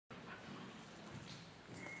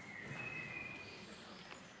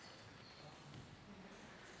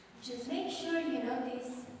Just make sure you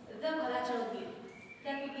notice the collateral view.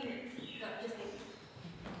 That would be me. No, just me.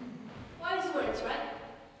 Wise words, right?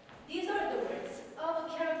 These are the words of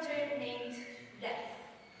a character named Death.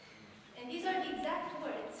 And these are the exact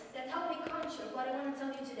words that help me conjure what I want to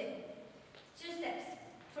tell you today. 2 steps.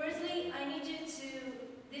 Firstly, I need you to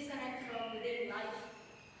disconnect from the daily life.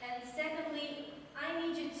 And secondly, I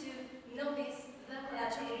need you to notice the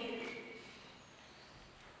collateral view.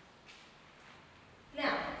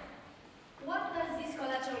 Now, what does this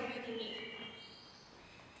collateral beauty mean?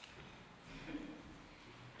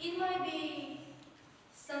 It might be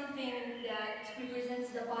something that represents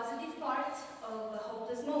the positive part of a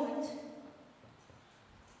hopeless moment,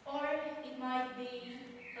 or it might be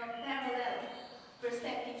a parallel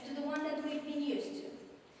perspective to the one that we've been used to.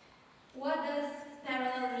 What does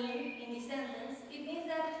parallel mean in this sentence? It means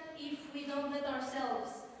that if we don't let ourselves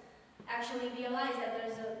actually realize that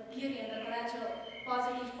there's a beauty and a collateral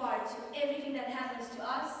positive part to everything that happens to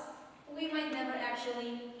us, we might never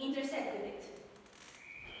actually intersect with it.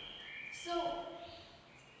 So,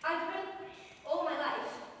 I've heard all my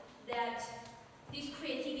life that this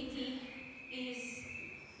creativity is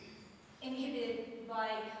inhibited by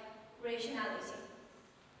rationality.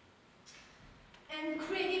 And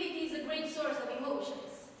creativity is a great source of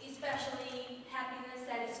emotions, especially happiness,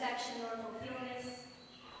 satisfaction, or fulfillment.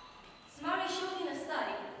 Smari showed in a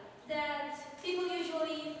study that people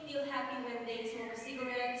usually feel happy when they smoke a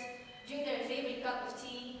cigarette, drink their favorite cup of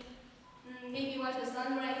tea, maybe watch the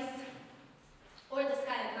sunrise, or the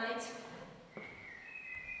sky at night.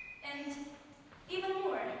 And even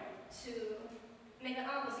more, to make an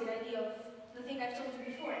opposite idea of the thing I've told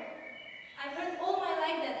you before. I've heard all my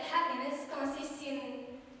life that happiness consists in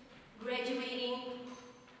graduating,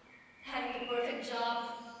 having the perfect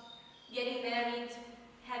job, getting married,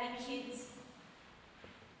 having kids.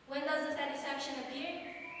 When does the satisfaction appear?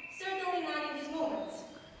 Certainly not in these moments.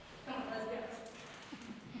 Come on, let's be honest.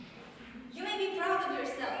 You may be proud of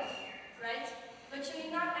yourself, right? But you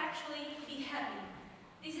may not actually be happy.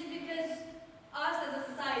 This is because us as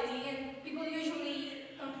a society, and people usually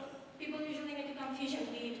make a confusion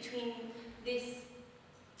between this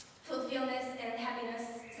fulfillment and happiness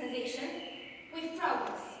sensation with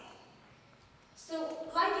proudness. So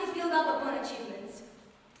life is built up upon achievements,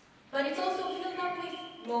 but it's also filled up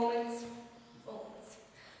with moments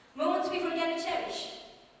we forget to cherish.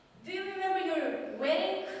 Do you remember your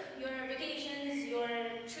wedding, your vacations, your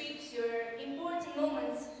trips, your important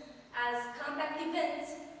moments as compact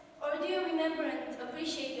events, or do you remember and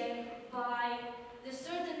appreciate them by the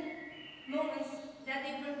certain moments that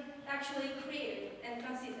they were actually created and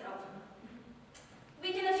consisted of?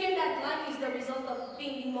 We can affirm that life is the result of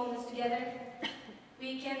being in moments together.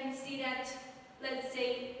 We can see that, let's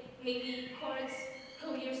say, maybe chords,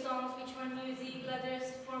 clear songs, which run music,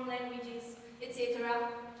 letters, form languages, etc.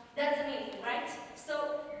 That's amazing, right?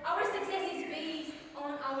 So our success is based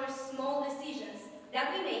on our small decisions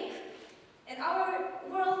that we make, and our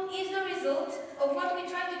world is the result of what we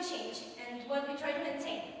try to change and what we try to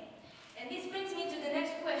maintain. And this brings me to the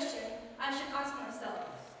next question I should ask myself,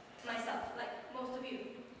 like most of you.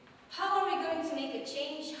 How are we going to make a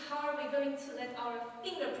change? How are we going to let our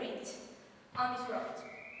fingerprint on this world?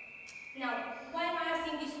 Now, why am I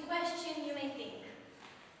asking this question, you may think?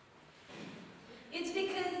 It's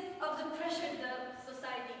because of the pressure the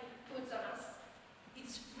society puts on us.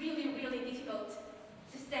 It's really, really difficult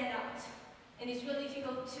to stand out, and it's really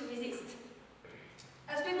difficult to resist.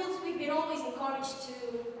 As people, we've been always encouraged to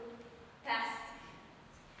pass,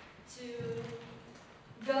 to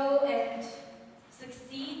go and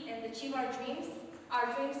succeed and achieve our dreams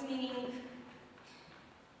meaning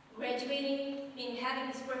graduating, meaning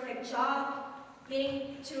having this perfect job,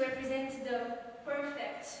 meaning to represent the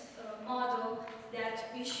perfect model that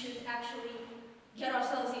we should actually get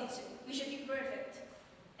ourselves into. We should be perfect.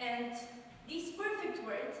 And this perfect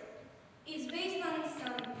word is based on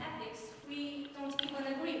some ethics we don't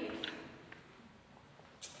even agree with.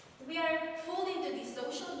 We are pulled into this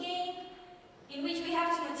social game in which we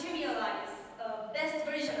have to materialize a best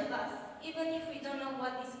version of us, even if we don't know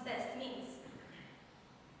what this best means.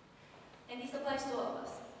 And this applies to all of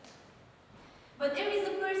us. But there is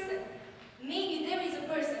a person, maybe there is a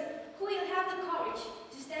person, who will have the courage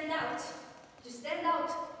to stand out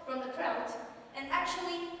from the crowd, and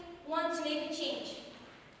actually want to make a change.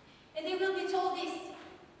 And they will be told this: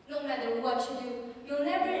 no matter what you do, you'll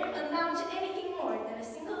never amount to anything more than a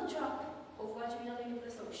single drop of water in the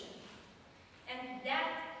limitless ocean. And that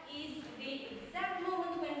is the exact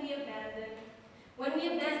moment when we abandon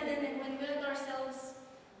and when we let ourselves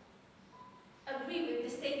agree with the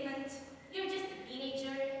statement, you're just a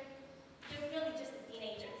teenager, you're really just a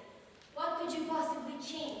teenager.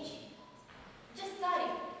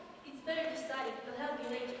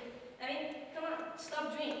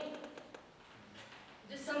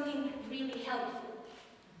 do something really helpful.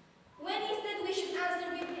 When instead we should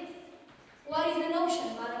answer with this. What is the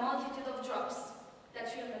notion about a multitude of drops?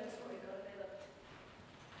 That's real metaphorical, I love it.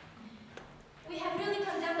 We have really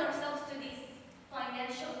condemned ourselves to this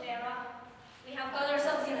financial era. We have got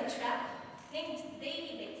ourselves in a trap named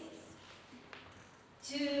daily basis.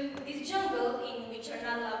 To this jungle in which we're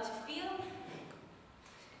not allowed to feel.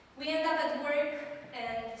 We end up at work,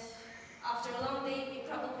 and after a long day, we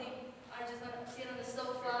probably are just going to sit on the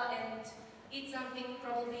sofa and eat something,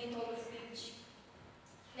 probably total speech.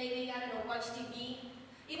 Maybe, I don't know, watch TV.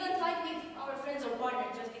 Even fight with our friends or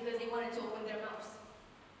partners just because they wanted to open their mouths.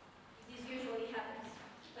 This usually happens,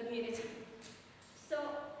 admit it. So,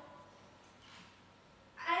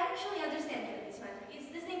 I actually understand you in this matter. It's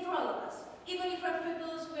the same for all of us. Even if we're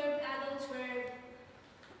pupils, we're adults, we're...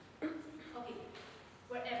 Okay,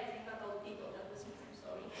 we're everything, not all people. That was me, I'm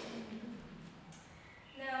sorry.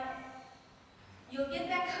 Now, you'll get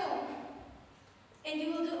back home, and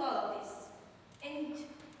you will do all of this. And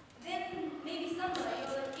then maybe someday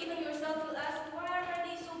you'll